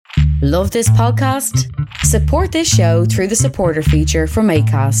Love this podcast? Support this show through the supporter feature from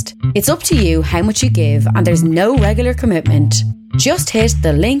Acast. It's up to you how much you give and there's no regular commitment. Just hit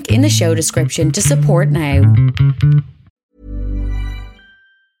the link in the show description to support now.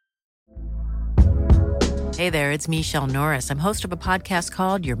 Hey there, it's Michelle Norris. I'm host of a podcast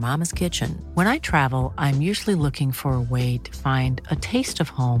called Your Mama's Kitchen. When I travel, I'm usually looking for a way to find a taste of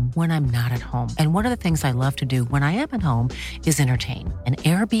home when I'm not at home. And one of the things I love to do when I am at home is entertain. And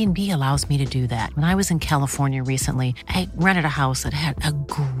Airbnb allows me to do that. When I was in California recently, I rented a house that had a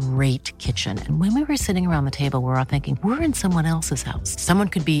great kitchen. And when we were sitting around the table, we were all thinking, we're in someone else's house. Someone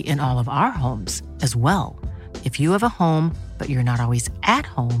could be in all of our homes as well. If you have a home, but you're not always at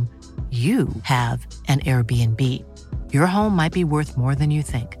home, you have an Airbnb. Your home might be worth more than you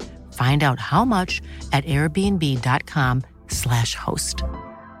think. Find out how much at airbnb.com/host.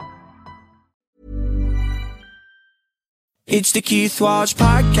 It's the Keith Walsh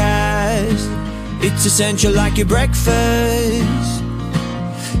Podcast. It's essential like your breakfast.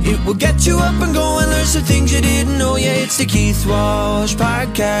 It will get you up and going, learn some things you didn't know. Yeah, it's the Keith Walsh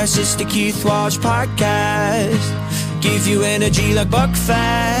Podcast. It's the Keith Walsh Podcast. Give you energy like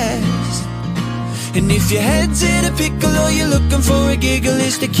Buckfast. And if your head's in a pickle or you're looking for a giggle,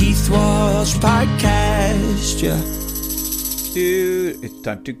 it's the Keith Walsh Podcast, yeah. It's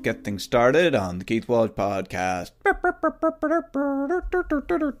time to get things started on the Keith Walsh Podcast.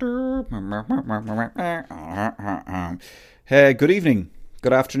 Hey, good evening,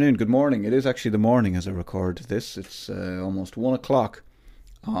 good afternoon, good morning. It is actually the morning as I record this. It's almost 1 o'clock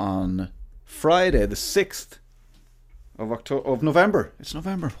on Friday, the 6th of November. It's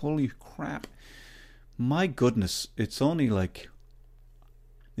November. Holy crap. My goodness. It's only like,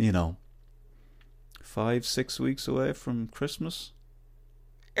 5-6 weeks away from Christmas.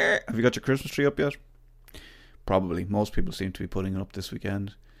 Have you got your Christmas tree up yet? Probably. Most people seem to be putting it up this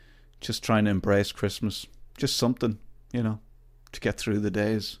weekend. Just trying to embrace Christmas. Just something, to get through the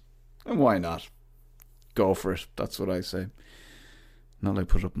days. And why not? Go for it. That's what I say. Not like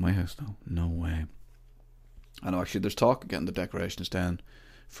put it up in my house, though. No way. I know, actually, there's talk of getting the decorations down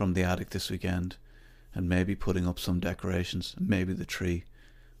from the attic this weekend and maybe putting up some decorations, maybe the tree.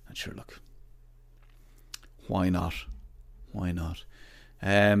 And sure, look, why not? Why not?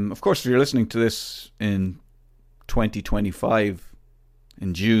 Of course, if you're listening to this in 2025,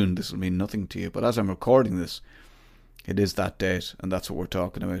 in June, this will mean nothing to you. But as I'm recording this, it is that date, and that's what we're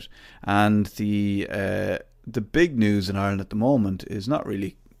talking about. And the big news in Ireland at the moment is not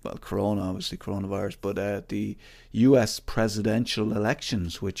really, well, Corona, obviously, coronavirus, but the US presidential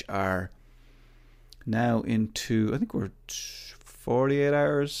elections, which are now into, I think we're 48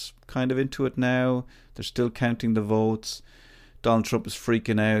 hours kind of into it now. They're still counting the votes. Donald Trump was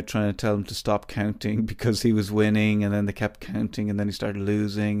freaking out, trying to tell them to stop counting because he was winning, and then they kept counting, and then he started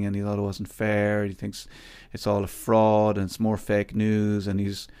losing, and he thought it wasn't fair. He thinks it's all a fraud, and it's more fake news, and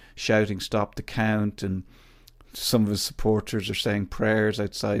he's shouting, stop the count, and some of his supporters are saying prayers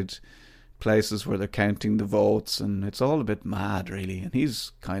outside places where they're counting the votes, and it's all a bit mad, really. And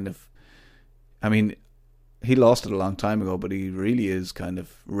he's kind of, he lost it a long time ago, but he really is kind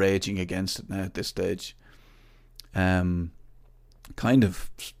of raging against it now at this stage. Kind of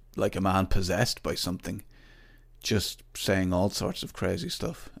like a man possessed by something, just saying all sorts of crazy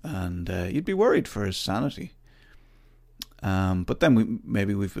stuff, and you'd be worried for his sanity. But then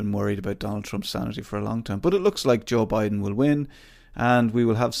we've been worried about Donald Trump's sanity for a long time. But it looks like Joe Biden will win, and we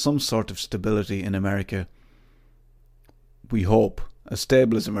will have some sort of stability in America. We hope, as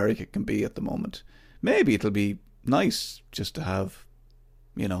stable as America can be at the moment. Maybe it'll be nice just to have,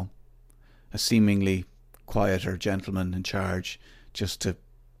 a seemingly quieter gentleman in charge, just to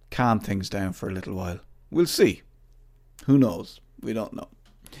calm things down for a little while. We'll see. Who knows? We don't know.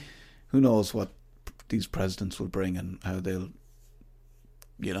 Who knows what these presidents will bring and how they'll,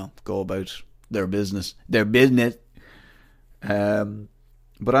 go about their business. But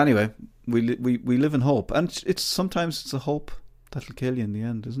anyway, we live in hope, and sometimes it's a hope that'll kill you in the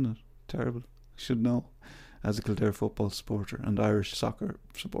end, isn't it? Terrible. I should know, as a Kildare football supporter and Irish soccer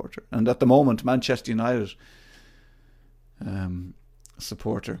supporter, and at the moment Manchester United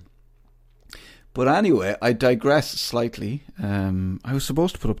supporter. But anyway, I digress slightly. I was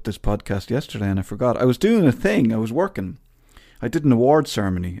supposed to put up this podcast yesterday and I forgot. I was doing a thing. I was working. I did an award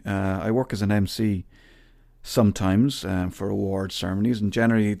ceremony. I work as an MC sometimes for award ceremonies, and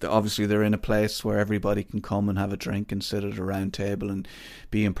generally, obviously, they're in a place where everybody can come and have a drink and sit at a round table and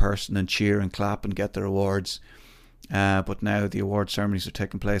be in person and cheer and clap and get their awards. But now the award ceremonies are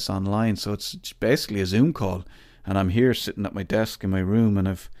taking place online, so it's basically a Zoom call, and I'm here sitting at my desk in my room, and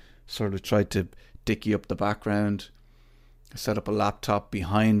I've sort of tried to dicky up the background I set up a laptop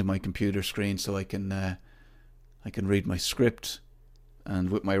behind my computer screen so I can read my script, and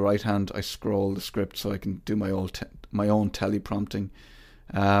with my right hand I scroll the script so I can do my own teleprompting.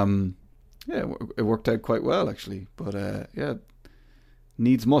 It worked out quite well actually, but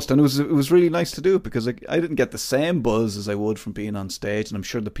needs must, and it was really nice to do it because I didn't get the same buzz as I would from being on stage, and I'm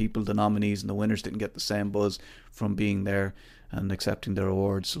sure the nominees and the winners didn't get the same buzz from being there and accepting their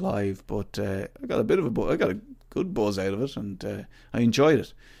awards live, but I got a bit of a buzz. I got a good buzz out of it, and I enjoyed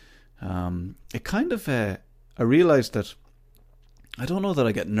it. It kind of I realised that I don't know that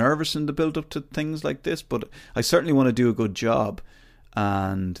I get nervous in the build up to things like this, but I certainly want to do a good job,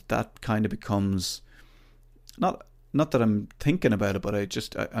 and that kind of becomes not that I'm thinking about it, but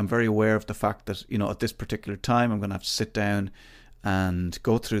I'm very aware of the fact that, you know, at this particular time I'm going to have to sit down and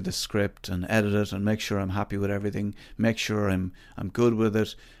go through the script and edit it and make sure I'm happy with everything, make sure I'm good with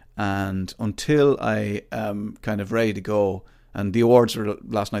it, and until I am kind of ready to go. And the awards were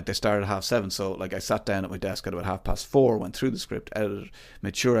last night, they started at 7:30, so like I sat down at my desk at about 4:30, went through the script, edited it,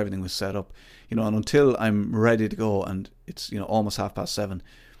 made sure everything was set up, you know, and until I'm ready to go, and it's, you know, almost 7:30,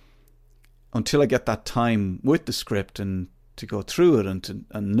 until I get that time with the script and to go through it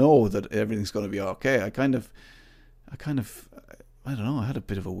and know that everything's going to be okay, I kind of I don't know, I had a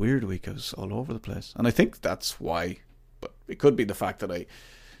bit of a weird week. I was all over the place, and I think that's why, but it could be the fact that I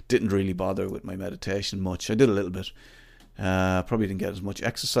didn't really bother with my meditation much. I did a little bit, probably didn't get as much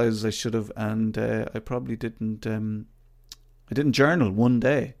exercise as I should have, and I probably didn't journal one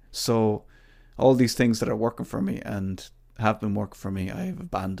day. So all these things that are working for me and have been working for me, I have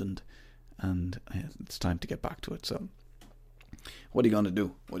abandoned, and it's time to get back to it. So what are you going to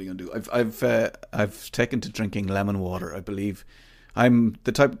do? I've taken to drinking lemon water. I believe I'm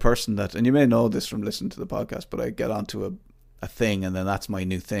the type of person that, and you may know this from listening to the podcast, but I get onto a thing and then that's my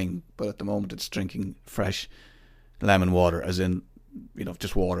new thing. But at the moment it's drinking fresh lemon water, as in, you know,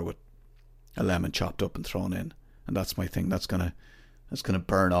 just water with a lemon chopped up and thrown in, and that's my thing. That's gonna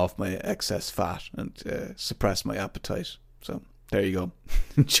burn off my excess fat and suppress my appetite. So there you go.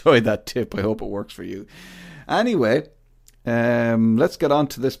 Enjoy that tip. I hope it works for you. Anyway, let's get on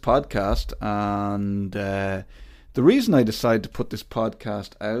to this podcast. And the reason I decided to put this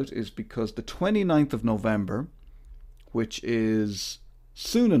podcast out is because the 29th of November, which is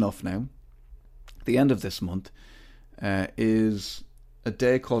soon enough now, the end of this month, is a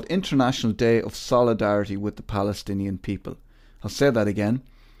day called International Day of Solidarity with the Palestinian People. I'll say that again.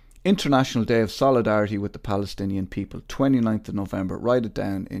 International Day of Solidarity with the Palestinian People, 29th of November. Write it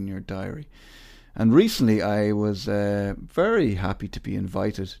down in your diary. And recently I was very happy to be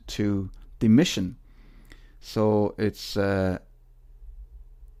invited to the mission. So the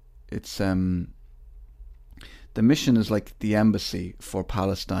mission is like the embassy for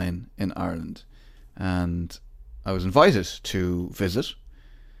Palestine in Ireland. And I was invited to visit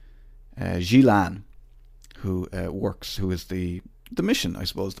Ghilan, who is the mission, I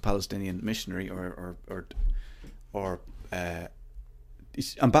suppose, the Palestinian missionary or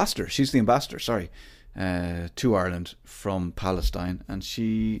ambassador. She's the ambassador, to Ireland from Palestine. And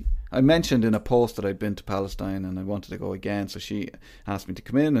I mentioned in a post that I'd been to Palestine and I wanted to go again. So she asked me to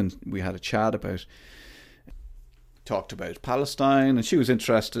come in and we had a chat talked about Palestine, and she was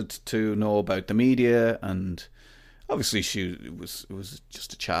interested to know about the media, and obviously it was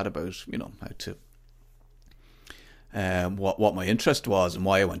just a chat about, you know, how to what my interest was and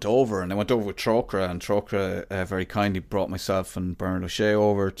why I went over. And I went over with Trócaire, and Trócaire very kindly brought myself and Bernard O'Shea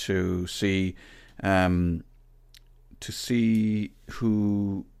over to see how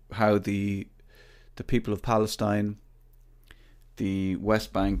the people of Palestine, the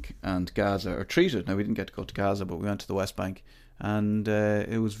West Bank and Gaza are treated. Now, we didn't get to go to Gaza, but we went to the West Bank, and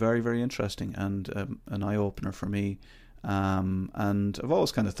it was very, very interesting and an eye-opener for me. And I've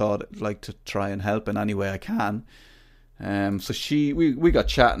always kind of thought I'd like to try and help in any way I can. So we got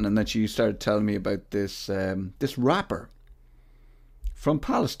chatting, and then she started telling me about this rapper from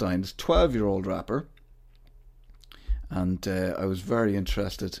Palestine, this 12-year-old rapper. And I was very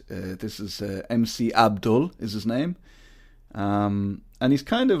interested. This is MC Abdul is his name. And he's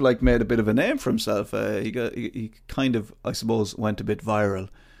kind of like made a bit of a name for himself. He kind of, I suppose, went a bit viral.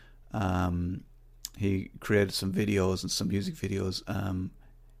 He created some videos and some music videos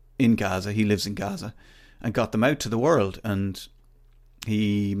in Gaza. He lives in Gaza, and got them out to the world. And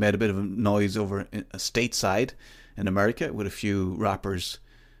he made a bit of a noise over stateside in America with a few rappers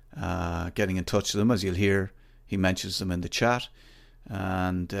getting in touch with him, as you'll hear. He mentions them in the chat.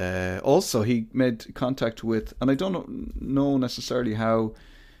 And also he made contact with, and I don't know necessarily how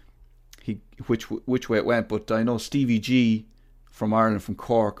which way it went, but I know Stevie G from Ireland, from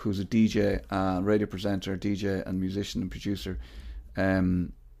Cork, who's a DJ, radio presenter, DJ and musician and producer.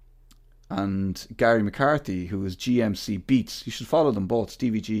 And Gary McCarthy, who is GMC Beats. You should follow them both,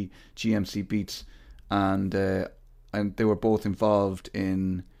 Stevie G, GMC Beats. And they were both involved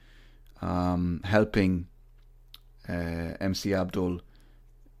in helping MC Abdul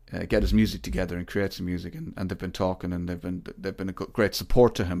get his music together and create some music, and they've been talking, and they've been a great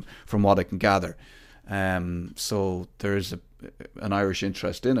support to him from what I can gather. So there's an Irish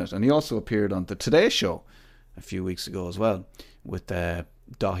interest in it, and he also appeared on the Today Show a few weeks ago as well with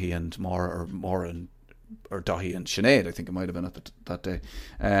Dahi and Maura, or Dahi and Sinead, I think it might have been at that day.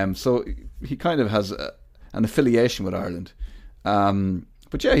 So he kind of has an affiliation with Ireland.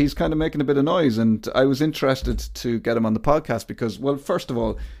 But yeah, he's kind of making a bit of noise, and I was interested to get him on the podcast because, well, first of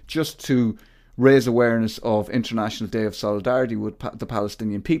all, just to raise awareness of International Day of Solidarity with the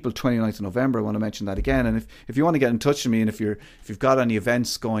Palestinian people, 29th of November. I want to mention that again. And if you want to get in touch with me, and if you've got any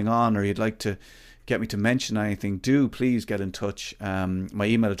events going on, or you'd like to get me to mention anything, do please get in touch. My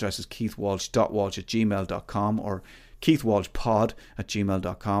email address is keithwalsh.walsh@gmail.com or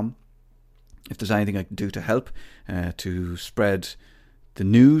keithwalshpod@gmail.com. If there's anything I can do to help to spread the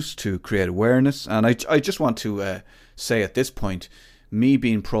news, to create awareness. And I just want to say at this point, me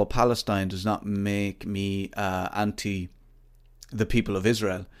being pro-Palestine does not make me anti the people of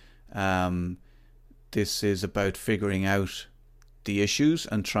Israel. This is about figuring out the issues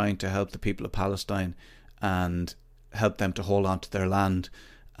and trying to help the people of Palestine and help them to hold on to their land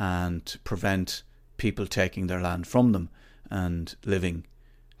and prevent people taking their land from them and living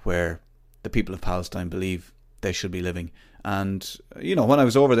where the people of Palestine believe they should be living. And, you know, when I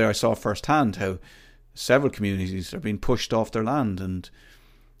was over there, I saw firsthand how several communities are being pushed off their land. And,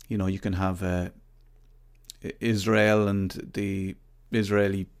 you know, you can have Israel and the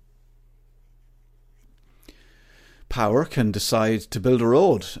Israeli power can decide to build a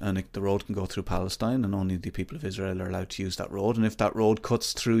road, and the road can go through Palestine, and only the people of Israel are allowed to use that road. And if that road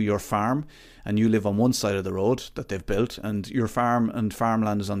cuts through your farm and you live on one side of the road that they've built, and your farm and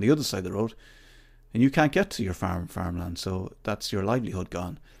farmland is on the other side of the road, and you can't get to your farmland, so that's your livelihood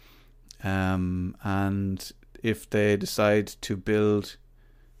gone. And if they decide to build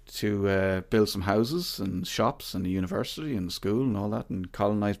some houses and shops and a university and a school and all that, and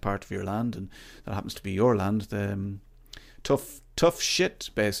colonise part of your land, and that happens to be your land, tough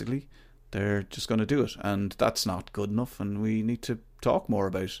shit, basically. They're just going to do it, and that's not good enough. And we need to talk more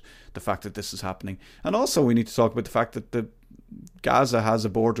about the fact that this is happening, and also we need to talk about the fact that Gaza has a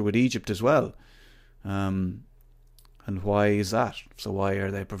border with Egypt as well. And why is that? So why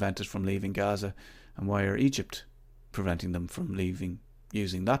are they prevented from leaving Gaza, and why are Egypt preventing them from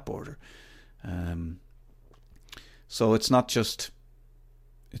using that border? So it's not just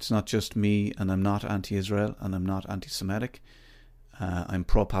me, and I'm not anti-Israel, and I'm not anti-Semitic. I'm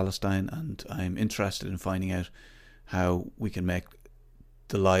pro-Palestine, and I'm interested in finding out how we can make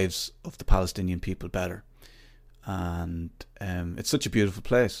the lives of the Palestinian people better. And it's such a beautiful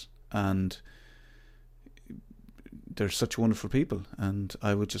place, and they're such wonderful people, and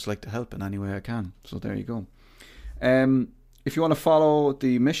I would just like to help in any way I can. So there you go. If you want to follow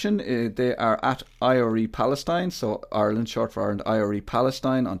the mission, they are at IRE Palestine, so Ireland, short for Ireland, IRE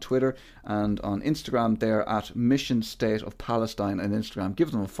Palestine on Twitter, and on Instagram they're at Mission State of Palestine on Instagram.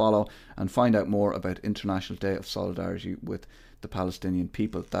 Give them a follow and find out more about International Day of Solidarity with the Palestinian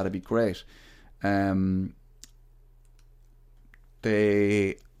people. That'd be great.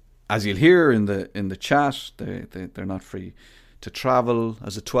 They, as you'll hear in the chat, they're not free to travel.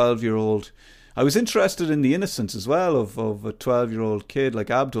 As a 12-year-old, I was interested in the innocence as well of a 12-year-old kid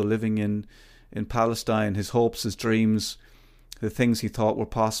like Abdul living in Palestine, his hopes, his dreams, the things he thought were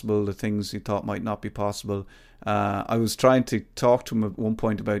possible, the things he thought might not be possible. I was trying to talk to him at one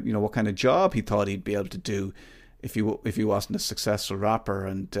point about, you know, what kind of job he thought he'd be able to do if he wasn't a successful rapper,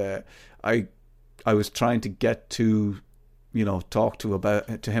 and I was trying to get to, you know, talk to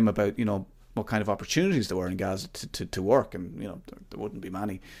him about, you know, what kind of opportunities there were in Gaza to work, and, you know, there wouldn't be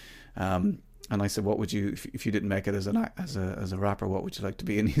many. And I said, what would you, if you didn't make it as a rapper, what would you like to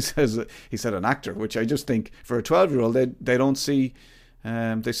be? And he said an actor, which I just think for a 12-year-old, they don't see,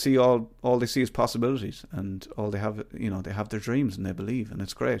 they see all they see is possibilities, and all they have, you know, they have their dreams and they believe, and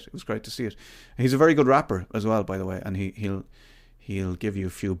it's great. It was great to see it. He's a very good rapper as well, by the way, and he'll give you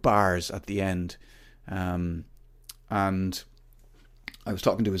a few bars at the end. And I was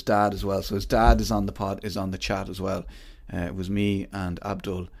talking to his dad as well, so his dad is on the chat as well. It was me and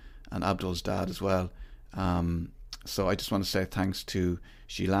Abdul, and Abdul's dad as well. So I just want to say thanks to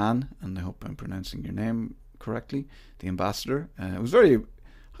Gilan, and I hope I'm pronouncing your name correctly, the ambassador. I was very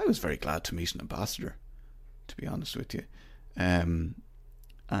glad to meet an ambassador, to be honest with you. And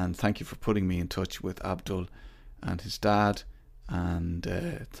thank you for putting me in touch with Abdul and his dad. And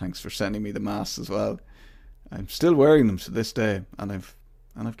thanks for sending me the masks as well. I'm still wearing them to this day, and I've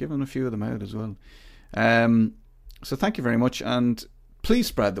given a few of them out as well. So thank you very much, and please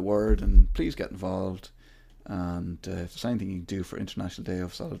spread the word, and please get involved. And if there's anything you can do for International Day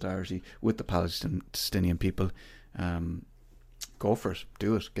of Solidarity with the Palestinian people, go for it.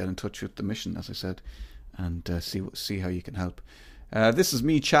 Do it. Get in touch with the mission, as I said, and see how you can help. This is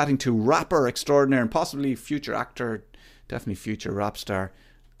me chatting to rapper extraordinaire and possibly future actor, definitely future rap star.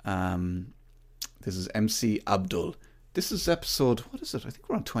 This is MC Abdul. This is episode, what is it? I think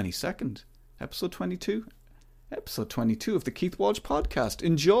we're on 22nd. Episode 22? Episode 22 of the Keith Walsh podcast.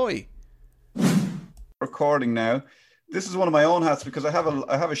 Enjoy! Recording now. This is one of my own hats because I have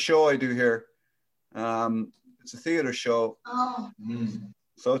a show I do here. It's a theatre show. Oh.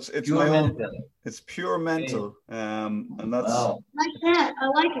 So it's pure my own. mental. It's pure mental. And that's Wow. Like that. I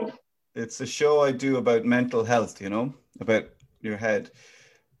like it. it's a show I do about mental health, about your head.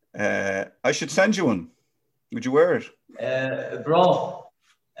 I should send you one. Would you wear it? Bro,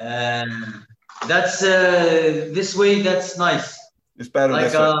 that's this way, that's nice. It's better Like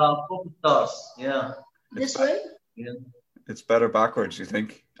this way. pop stars, yeah. This way? Yeah. It's better backwards, you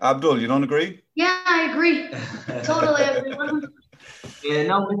think? Abdul, you don't agree? Yeah, I agree. Totally agree.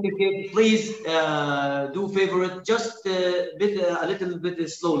 Now, please do favorite, just a little bit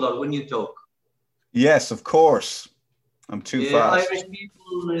slower when you talk. Yes, of course. I'm too fast. Irish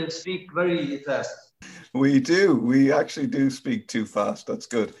people speak very fast. We do. We actually do speak too fast. That's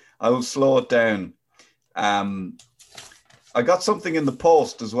good. I will slow it down. I got something in the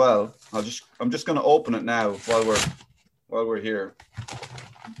post as well. I'm just going to open it now while we're here.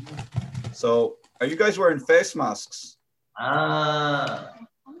 So, are you guys wearing face masks?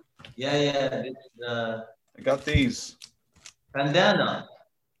 Yeah. I got these. Bandana.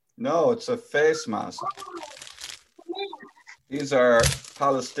 No, it's a face mask. These are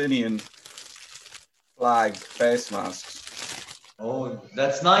Palestinian flag face masks. Oh,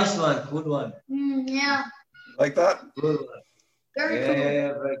 that's nice one. Good one. Yeah. Like that? Good one. Very cool.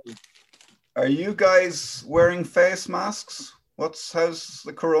 Yeah, very good. Are you guys wearing face masks? How's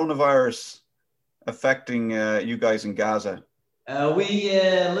the coronavirus affecting you guys in Gaza? We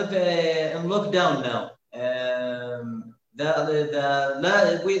live in lockdown now. The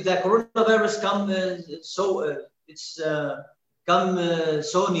coronavirus come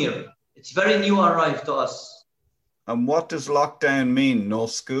so near. It's very new arrived to us. And what does lockdown mean? No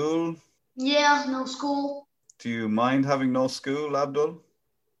school? Yeah, no school. Do you mind having no school, Abdul?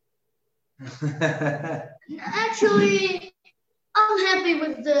 Actually, I'm happy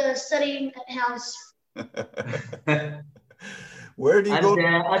with the studying at house. Where do you go?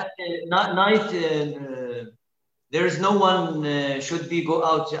 At night, there is no one should be go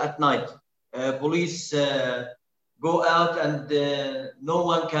out at night. Police go out and no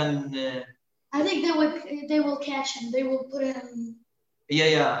one can. I think they will catch him. They will put him.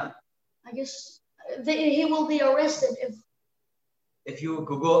 Yeah. I guess he will be arrested if you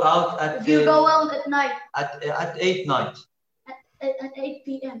could go out at. If you go out at night. At 8 night. At 8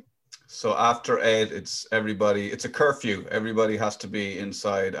 p.m. So after 8, it's a curfew. Everybody has to be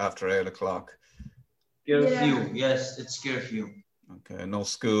inside after 8 o'clock. Curfew, Yeah. Yes, it's curfew. Okay, no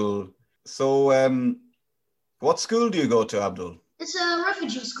school. So, what school do you go to, Abdul? It's a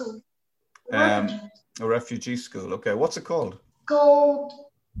refugee school. A refugee school. Okay, what's it called? Called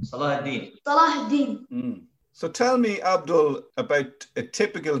Salahuddin. Salahuddin. So tell me, Abdul, about a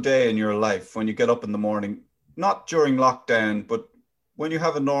typical day in your life when you get up in the morning, not during lockdown, but when you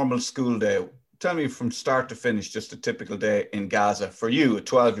have a normal school day. Tell me from start to finish, just a typical day in Gaza for you, a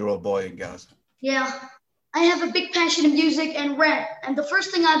 12-year-old boy in Gaza. Yeah, I have a big passion in music and rap. And the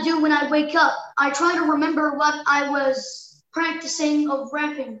first thing I do when I wake up, I try to remember what I was practicing of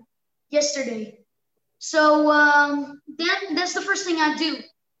rapping yesterday. So then that's the first thing I do.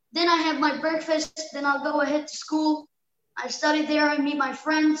 Then I have my breakfast, then I'll go ahead to school. I study there, I meet my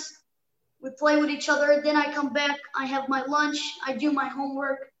friends. We play with each other. Then I come back, I have my lunch, I do my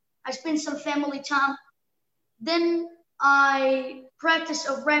homework. I spend some family time. Then I practice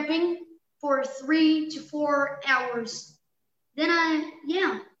of rapping for 3 to 4 hours. Then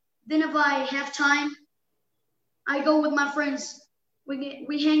if I have time, I go with my friends.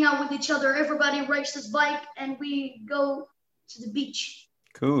 We hang out with each other. Everybody rides his bike and we go to the beach.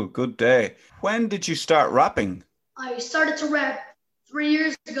 Cool, good day. When did you start rapping? I started to rap 3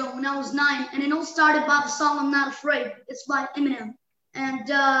 years ago when I was 9, and it all started by the song I'm Not Afraid. It's by Eminem. And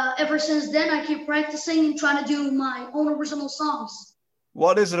ever since then, I keep practicing and trying to do my own original songs.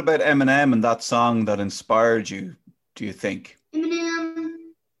 What is it about Eminem and that song that inspired you do you think? Eminem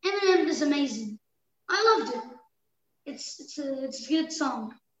is amazing. I loved it. It's a good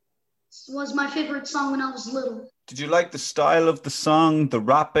song. It was my favorite song when I was little. Did you like the style of the song, the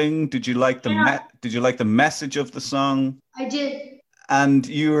rapping? Did you like did you like the message of the song? I did. And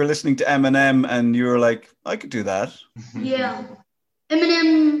you were listening to Eminem and you were like, I could do that. Yeah.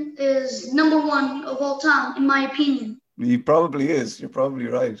 Eminem is number one of all time, in my opinion. He probably is. You're probably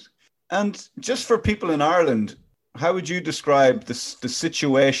right. And just for people in Ireland, how would you describe the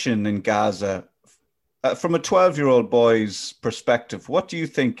situation in Gaza from a 12-year-old boy's perspective? What do you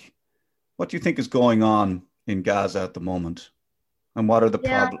think is going on in Gaza at the moment? And what are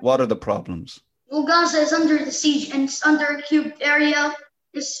the problems? Well, Gaza is under the siege, and it's under a cubed area.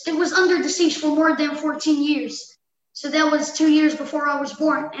 It was under the siege for more than 14 years. So that was 2 years before I was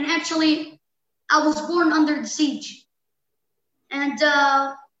born. And actually, I was born under the siege. And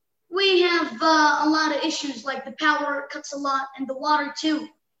we have a lot of issues, like the power cuts a lot and the water too.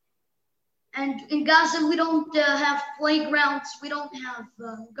 And in Gaza, we don't have playgrounds. We don't have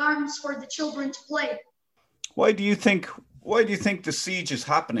gardens for the children to play. Why do you think the siege is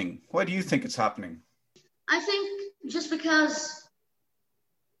happening? Why do you think it's happening? I think just because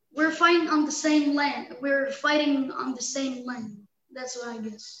we're fighting on the same land. That's what I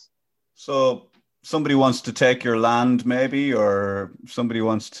guess. So somebody wants to take your land maybe, or somebody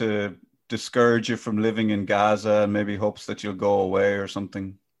wants to discourage you from living in Gaza and maybe hopes that you'll go away or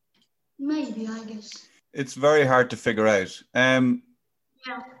something. Maybe, I guess. It's very hard to figure out. Yeah.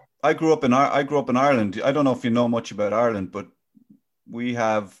 I grew up in Ireland. I don't know if you know much about Ireland, but we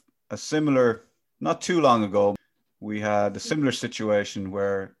have a similar, not too long ago, we had a similar situation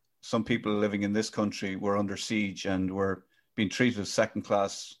where some people living in this country were under siege and were being treated as second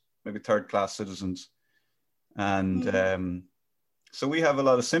class, maybe third class citizens. And so we have a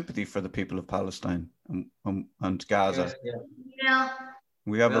lot of sympathy for the people of Palestine and Gaza. Yes, Yeah.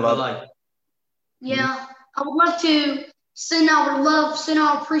 We have a lot. Yeah. I would love to send our love, send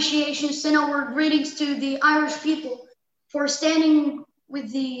our appreciation, send our greetings to the Irish people for standing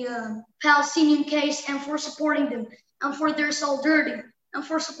with the Palestinian case and for supporting them and for their solidarity and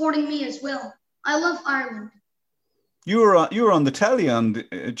for supporting me as well. I love Ireland. You were on the telly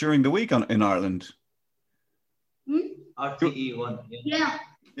during the week in Ireland. RTE one. Yeah.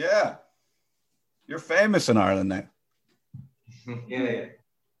 Yeah. You're famous in Ireland now. Yeah.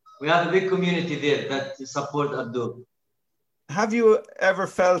 We have a big community there that support Abdul. Have you ever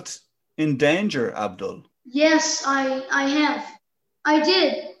felt in danger, Abdul? Yes, I have. I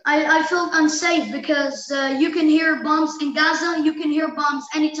did. I felt unsafe because you can hear bombs in Gaza. You can hear bombs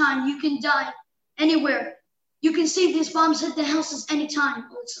anytime. You can die anywhere. You can see these bombs hit the houses anytime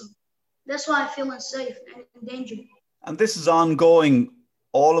also. That's why I feel unsafe and in danger. And this is ongoing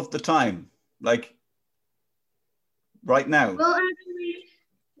all of the time, like right now? Well, actually,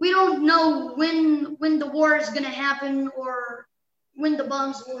 we don't know when the war is going to happen or when the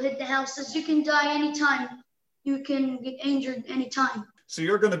bombs will hit the houses. You can die anytime. You can get injured anytime. So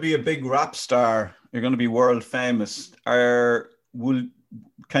you're going to be a big rap star. You're going to be world famous. Can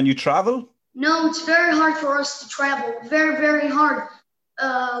you travel? No, it's very hard for us to travel. Very, very hard.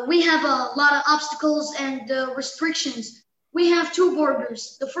 We have a lot of obstacles and restrictions. We have two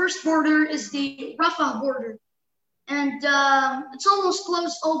borders. The first border is the Rafah border. And it's almost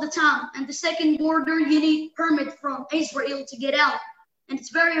closed all the time. And the second border, you need permit from Israel to get out. And it's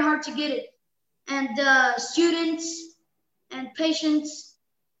very hard to get it. And students and patients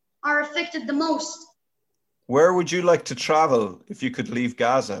are affected the most. Where would you like to travel if you could leave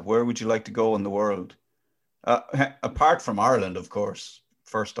Gaza? Where would you like to go in the world? Apart from Ireland, of course,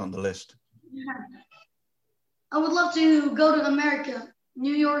 first on the list. Yeah. I would love to go to America,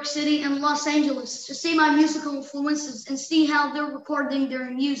 New York City and Los Angeles to see my musical influences and see how they're recording their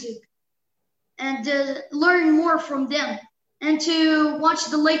music and learn more from them and to watch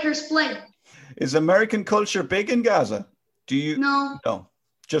the Lakers play. Is American culture big in Gaza? Do you? No. No.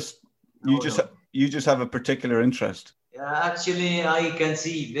 You just have a particular interest. Yeah, actually, I can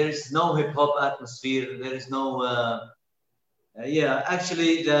see there is no hip hop atmosphere. There is no.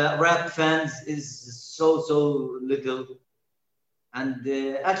 Actually, the rap fans is so little, and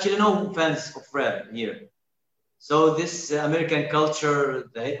actually no fans of rap here. So this American culture,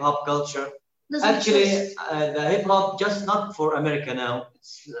 the hip hop culture, actually the hip hop just not for America now.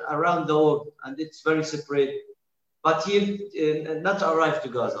 It's around the world, and it's very separate. But here, not arrived to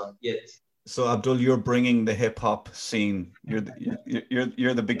Gaza yet. So Abdul, you're bringing the hip hop scene. You're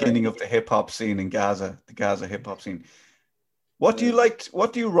the beginning of the hip hop scene in Gaza, the Gaza hip hop scene. What do you like?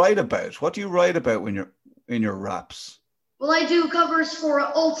 What do you write about? What do you write about when you're in your raps? Well, I do covers for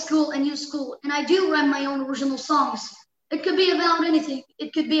old school and new school, and I do write my own original songs. It could be about anything.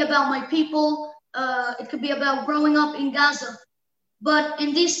 It could be about my people. It could be about growing up in Gaza. But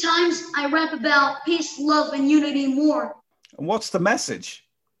in these times, I rap about peace, love, and unity more. And what's the message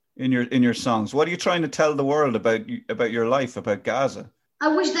in your songs? What are you trying to tell the world about your life, about Gaza? I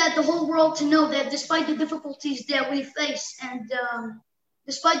wish that the whole world to know that despite the difficulties that we face and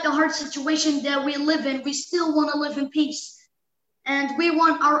despite the hard situation that we live in, we still want to live in peace. And we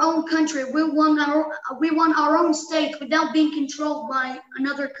want our own country. We want our own state without being controlled by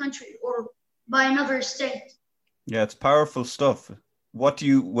another country or by another state. Yeah, it's powerful stuff. What do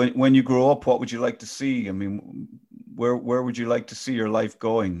you, when you grow up, what would you like to see? I mean, where would you like to see your life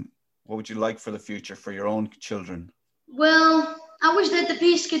going? What would you like for the future, for your own children? Well, I wish that the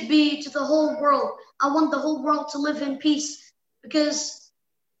peace could be to the whole world. I want the whole world to live in peace because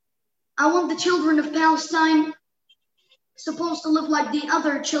I want the children of Palestine supposed to live like the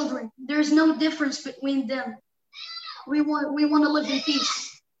other children. There's no difference between them. We want to live in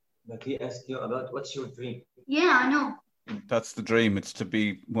peace. But he asked you about what's your dream? Yeah, I know. That's the dream. It's to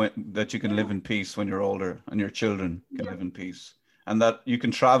be that you can live in peace when you're older and your children can live in peace and that you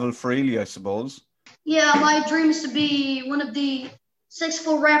can travel freely, I suppose. Yeah, my dream is to be one of the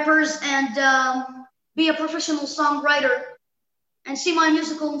successful rappers and be a professional songwriter and see my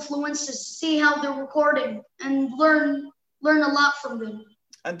musical influences, see how they're recording and learn a lot from them.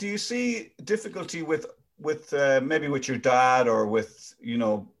 And do you see difficulty with maybe with your dad or with,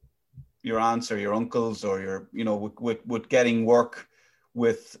 your aunts or your uncles or your, with getting work,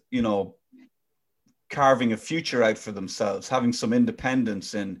 with, carving a future out for themselves, having some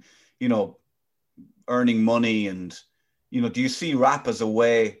independence in, earning money and, do you see rap as a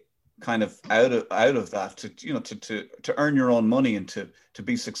way kind of out of that to earn your own money and to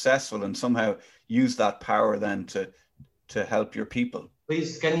be successful and somehow use that power then to help your people?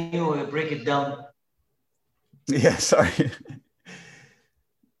 Please, can you break it down? Yeah, sorry.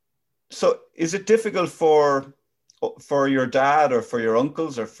 So is it difficult for your dad or for your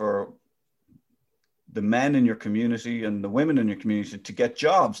uncles or for the men in your community and the women in your community to get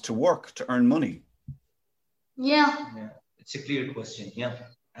jobs, to work, to earn money? Yeah. It's a clear question. Yeah.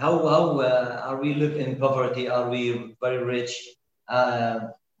 How are we live in poverty? Are we very rich?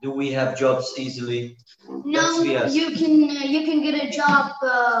 Do we have jobs easily? No, you can get a job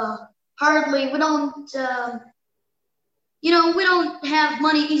hardly. We don't we don't have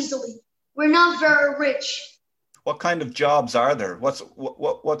money easily. We're not very rich. What kind of jobs are there?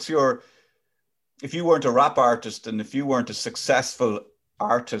 What's your, if you weren't a rap artist and if you weren't a successful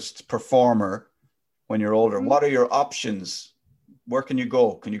artist performer when you're older, what are your options? Where can you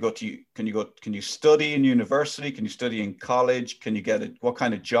go? Can you study in university? Can you study in college? Can you get it? What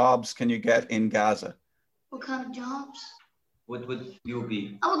kind of jobs can you get in Gaza? What kind of jobs? What would you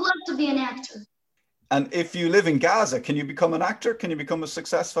be? I would love to be an actor. And if you live in Gaza, can you become an actor? Can you become a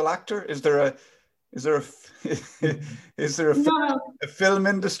successful actor? Is there a film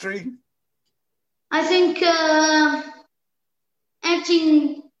industry? I think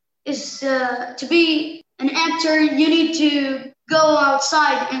acting is to be an actor. You need to go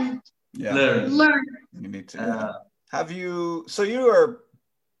outside and learn. You need to. Have you? So you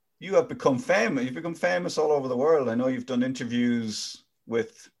have become famous. You've become famous all over the world. I know you've done interviews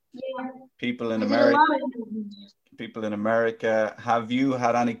with people in America. People in America. Have you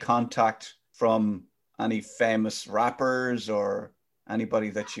had any contact from any famous rappers or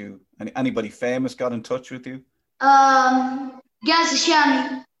anybody anybody famous got in touch with you? Gaza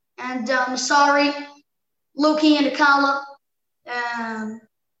Shami and Masari, Loki and Akala,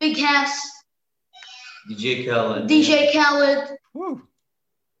 Big Hass, DJ Khaled. Woo.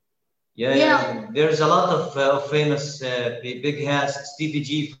 Yeah. There's a lot of famous Big Hass, Stevie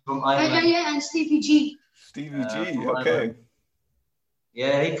G from Ireland. Yeah, and Stevie G. Stevie G, okay.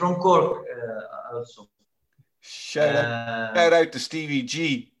 Yeah, he's from Cork also. Shout out to Stevie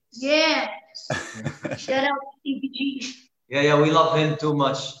G. Yeah. Shout out to Stevie G. Yeah, we love him too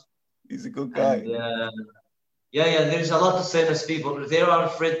much. He's a good guy. And, there's a lot of famous people. There are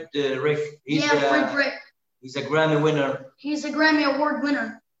Fred Rick. Fred Rick. He's a Grammy winner. He's a Grammy Award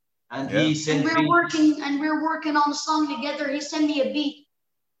winner. And he sent we're working on a song together. He sent me a beat.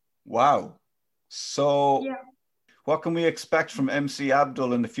 Wow. So what can we expect from MC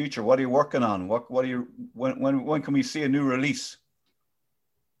Abdul in the future? What are you working on? What are you when can we see a new release?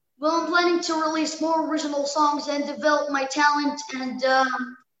 Well, I'm planning to release more original songs and develop my talent and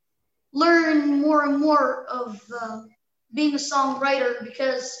learn more and more of being a songwriter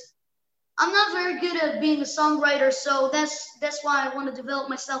because I'm not very good at being a songwriter, so that's why I want to develop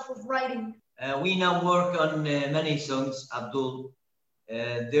myself with writing. We now work on many songs, Abdul.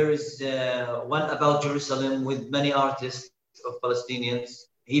 There is one about Jerusalem with many artists of Palestinians.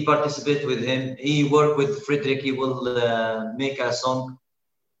 He participates with him. He worked with Frederick. He will make a song.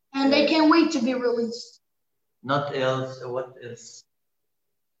 And they can't wait to be released. Not else. What else?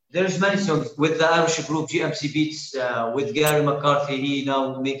 There's many songs with the Irish group GMC Beats, with Gary McCarthy. He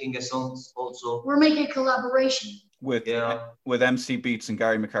now making a songs also. We're making a collaboration with MC Beats and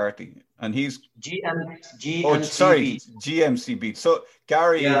Gary McCarthy, and he's GMC GMC Beats. So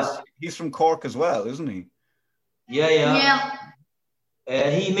Gary he's from Cork as well, isn't he? Yeah.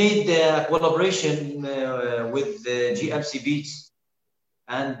 He made a collaboration with GMC Beats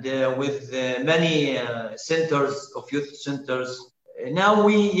and with many centers of youth centers. Now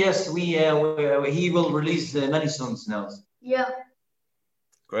he will release many songs now. Yeah.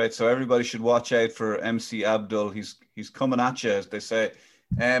 Great. So everybody should watch out for MC Abdul. He's coming at you, as they say.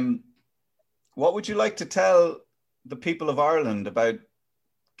 What would you like to tell the people of Ireland about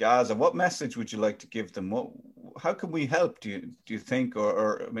Gaza? What message would you like to give them? How can we help? Do you think?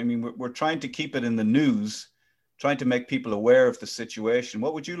 Or I mean, we're trying to keep it in the news, trying to make people aware of the situation.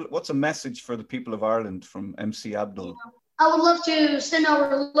 What's a message for the people of Ireland from MC Abdul? I would love to send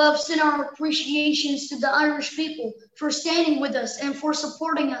our appreciations to the Irish people for standing with us and for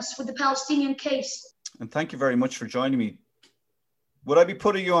supporting us with the Palestinian case. And thank you very much for joining me. Would I be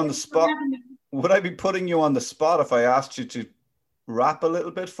putting you on the spot? Would I be putting you on the spot if I asked you to rap a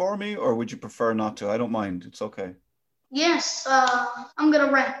little bit for me, or would you prefer not to? I don't mind. It's okay. Yes, I'm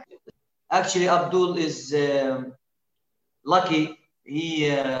gonna rap. Actually, Abdul is lucky. He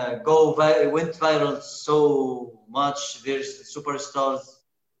went viral so much. There's superstars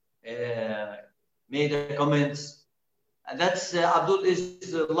made comments. And that's Abdul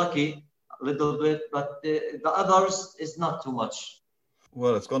is lucky a little bit, but the others is not too much.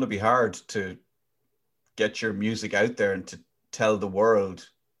 Well, it's going to be hard to get your music out there and to tell the world.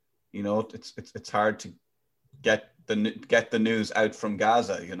 You know, it's hard to get the news out from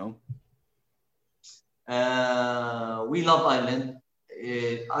Gaza. You know. We love Ireland.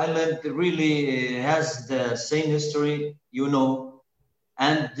 Ireland really has the same history, you know,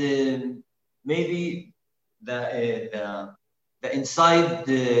 and maybe the inside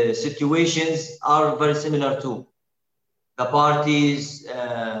the situations are very similar too. The parties,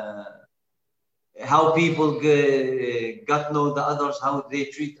 how people got to know the others, how they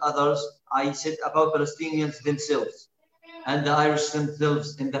treat others. I said about Palestinians themselves and the Irish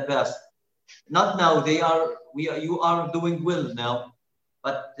themselves in the past. Not now. You are doing well now.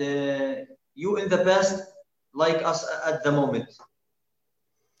 But you in the past, like us at the moment.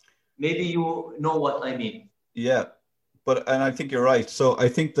 Maybe you know what I mean. Yeah, and I think you're right. So I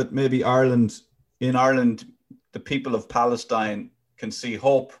think that maybe in Ireland, the people of Palestine can see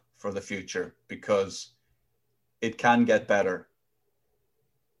hope for the future because it can get better.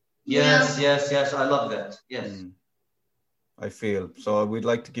 Yes. I love that. Yes. I feel. So we'd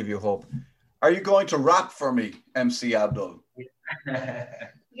like to give you hope. Are you going to rap for me, MC Abdul?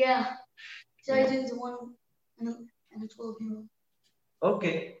 Yeah. So I did the one and a 12-year-old.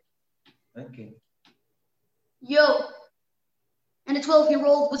 Okay. Yo. And a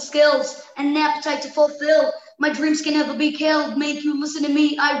 12-year-old with skills and an appetite to fulfill. My dreams can never be killed. Make you listen to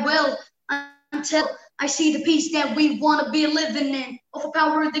me, I will. Until I see the peace that we want to be living in.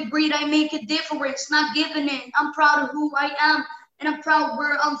 Overpower the greed, I make a difference, not giving in. I'm proud of who I am, and I'm proud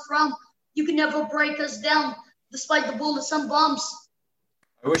where I'm from. You can never break us down, despite the bullets and bombs.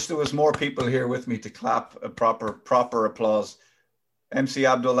 I wish there was more people here with me to clap a proper applause. MC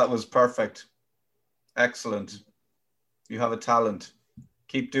Abdul, that was perfect. Excellent. You have a talent.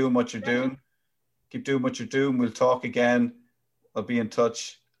 Keep doing what you're doing. We'll talk again. I'll be in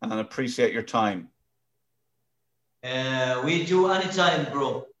touch and appreciate your time. We do anytime,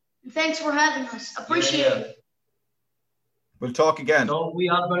 bro. Thanks for having us. Appreciate it. We'll talk again. So we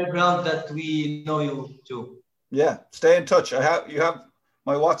are very proud that we know you too. Yeah, stay in touch. You have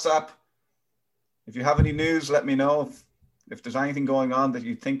my WhatsApp. If you have any news, let me know. If there's anything going on that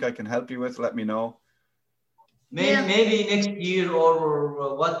you think I can help you with, let me know. Maybe next year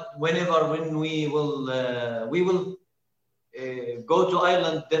or when we will go to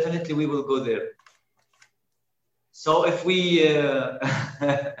Ireland. Definitely we will go there. So if we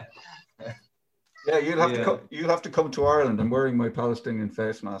yeah, you'll have to come to Ireland. I'm wearing my Palestinian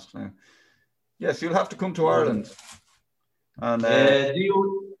face mask now. Yes, you'll have to come to Ireland. And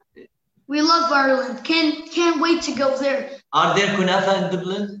we love Ireland. Can't wait to go there. Are there kunafa in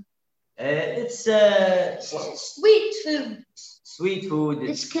Dublin? It's sweet food. Sweet food.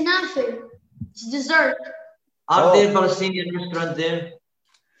 It's kanafe. It's dessert. Are there Palestinian restaurants there?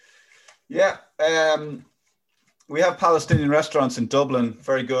 Yeah. We have Palestinian restaurants in Dublin.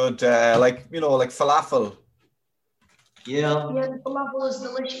 Very good. Like falafel. Yeah. Yeah, the falafel is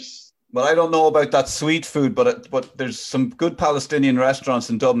delicious. But I don't know about that sweet food, but there's some good Palestinian restaurants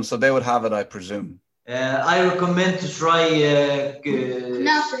in Dublin, so they would have it, I presume. I recommend to try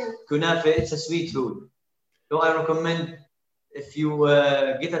Kanafe. kunafe. It's a sweet food. So I recommend if you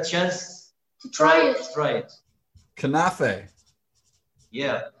get a chance To try it. Try it. Kanafe.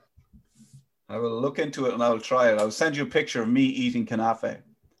 Yeah. I will look into it and I will try it. I'll send you a picture of me eating kanafe.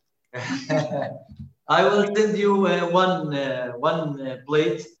 I will send you one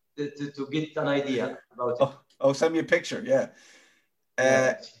plate to get an idea about it. Oh, send me a picture. Yeah.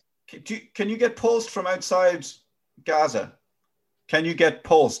 Yeah. Can you get post from outside Gaza? Can you get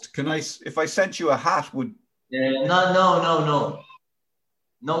post? If I sent you a hat, would? No.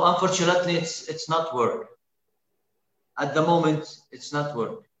 Unfortunately, it's not work. At the moment, it's not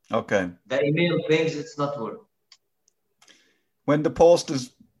work. Okay. The email things, it's not work. When the post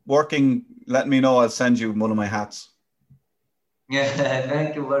is working, let me know. I'll send you one of my hats. Yeah,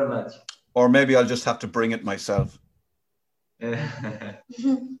 thank you very much. Or maybe I'll just have to bring it myself. Okay.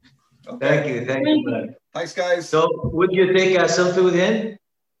 Thank you, man. Thanks, guys. So, would you take a selfie with him?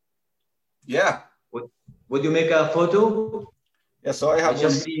 Yeah. Would you make a photo? Yeah, so I have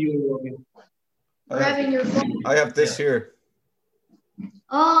just see you. Grabbing your phone. I have this here.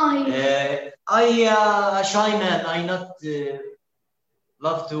 Oh, I a shy man. I not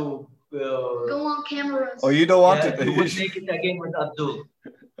love to go on cameras. Oh, you don't want it? You would make it again with Abdul.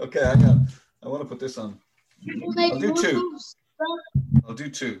 Okay, hang on. I want to put this on. I'll do two. I'll do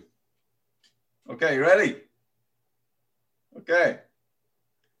two. Okay, you ready? Okay.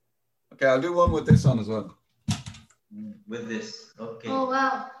 Okay, I'll do one with this on as well. With this, okay. Oh,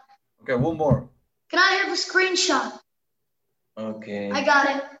 wow. Okay, one more. Can I have a screenshot? Okay. I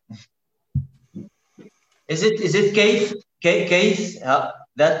got it. Is it Keith? Keith?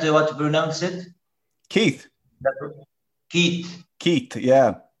 That's what to pronounce it? Keith. Keith. Keith,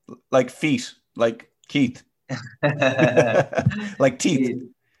 yeah. Like feet. Like Keith. Like teeth.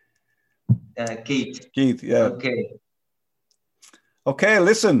 Keith. Keith, yeah. Okay. Okay,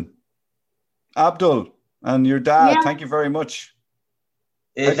 listen. Abdul and your dad, thank you very much.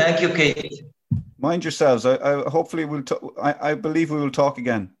 Thank you, Keith. Mind yourselves. I hopefully will. I believe we will talk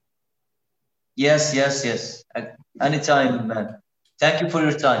again. Yes. Anytime, man. Thank you for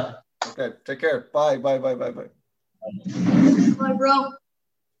your time. Okay. Take care. Bye. Bye, bro.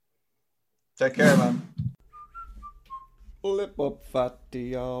 Take care, man. Lip up,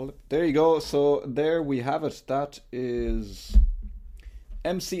 fatty all. There you go. So there we have it. That is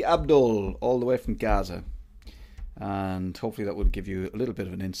MC Abdul, all the way from Gaza. And hopefully that will give you a little bit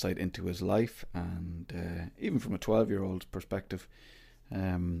of an insight into his life, and even from a 12-year-old perspective,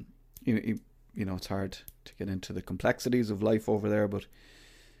 it's hard to get into the complexities of life over there, but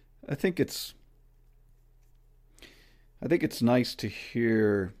I think it's nice to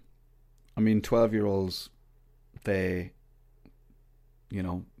hear. I mean, 12-year-olds, their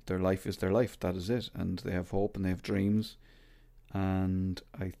life is their life. That is it, and they have hope and they have dreams, and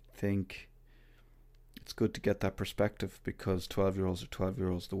I think it's good to get that perspective, because 12-year-olds are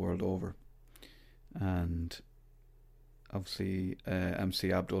 12-year-olds the world over. And obviously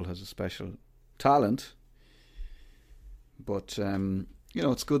MC Abdul has a special talent, but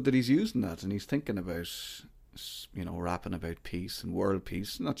it's good that he's using that and he's thinking about, rapping about peace and world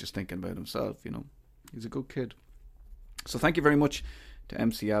peace, not just thinking about himself. He's a good kid. So thank you very much to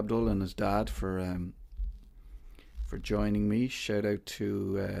MC Abdul and his dad for joining me. Shout out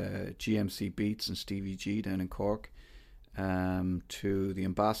to GMC Beats and Stevie G down in Cork, to the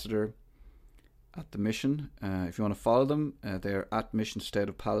ambassador at the mission. If you want to follow them, they're at Mission State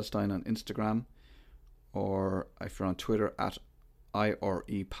of Palestine on Instagram, or if you're on Twitter, at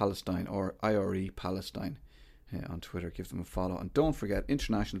IRE Palestine or IRE Palestine on Twitter. Give them a follow. And don't forget,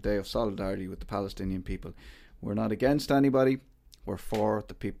 International Day of Solidarity with the Palestinian people. We're not against anybody, we're for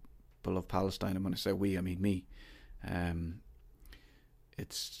the people of Palestine. And when I say we, I mean me.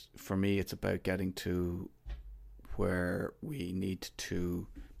 For me, it's about getting to where we need to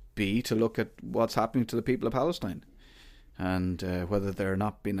be to look at what's happening to the people of Palestine, and whether they're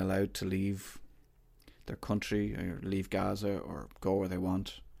not being allowed to leave their country or leave Gaza or go where they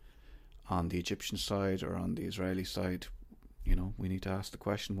want on the Egyptian side or on the Israeli side. We need to ask the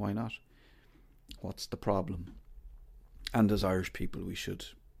question, why not? What's the problem? And as Irish people, we should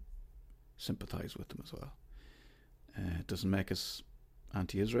sympathise with them as well. It doesn't make us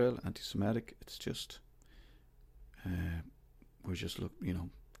anti-Israel, anti-Semitic. It's just we're just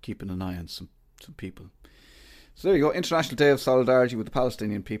keeping an eye on some people. So there you go, International Day of Solidarity with the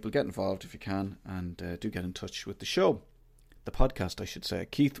Palestinian people. Get involved if you can, and do get in touch with the show. The podcast, I should say.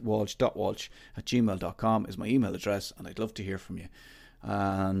 keithwalsh.walsh@gmail.com is my email address, and I'd love to hear from you.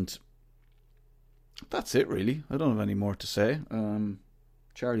 And that's it, really. I don't have any more to say.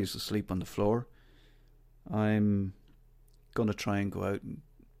 Charlie's asleep on the floor. I'm going to try and go out and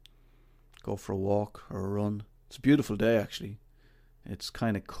go for a walk or a run. It's a beautiful day, actually. It's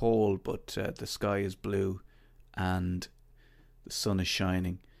kind of cold, but the sky is blue and the sun is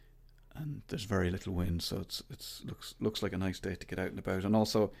shining, and there's very little wind, so it looks like a nice day to get out and about. And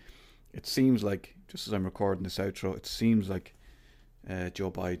also, it seems like, just as I'm recording this outro, it seems like Joe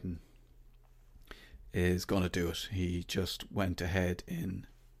Biden is going to do it. He just went ahead in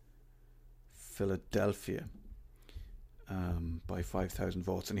Philadelphia by 5,000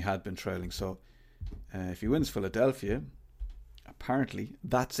 votes, and he had been trailing. So if he wins Philadelphia, apparently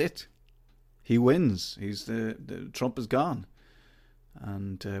that's it. He wins. Trump is gone,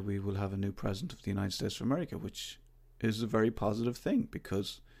 and we will have a new president of the United States of America, which is a very positive thing,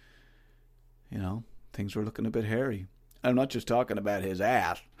 because things were looking a bit hairy. I'm not just talking about his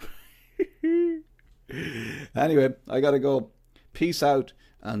ass. Anyway, I gotta go. Peace out,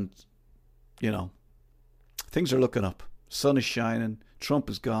 and things are looking up. Sun is shining. Trump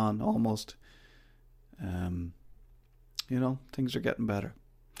is gone almost. Things are getting better.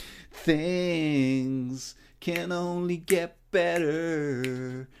 Things can only get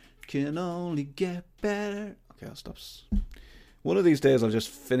better. Can only get better. Okay, I'll stop. One of these days I'll just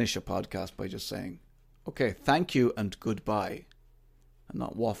finish a podcast by just saying, okay, thank you and goodbye, and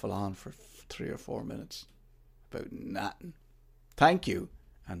not waffle on for 3 or 4 minutes about nothing. Thank you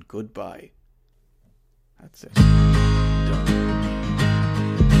and goodbye. That's it. Done.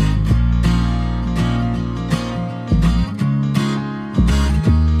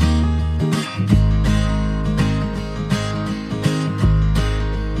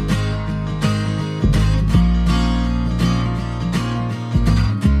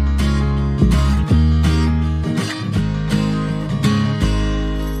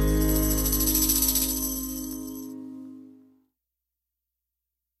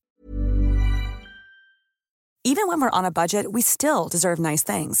 Even when we're on a budget, we still deserve nice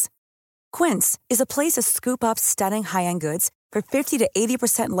things. Quince is a place to scoop up stunning high-end goods for 50 to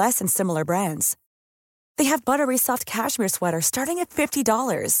 80% less than similar brands. They have buttery soft cashmere sweaters starting at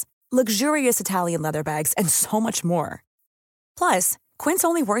 $50, luxurious Italian leather bags, and so much more. Plus, Quince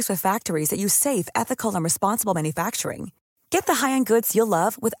only works with factories that use safe, ethical, and responsible manufacturing. Get the high-end goods you'll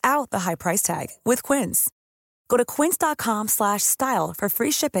love without the high price tag with Quince. Go to quince.com/style for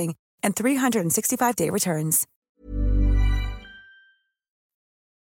free shipping and 365-day returns.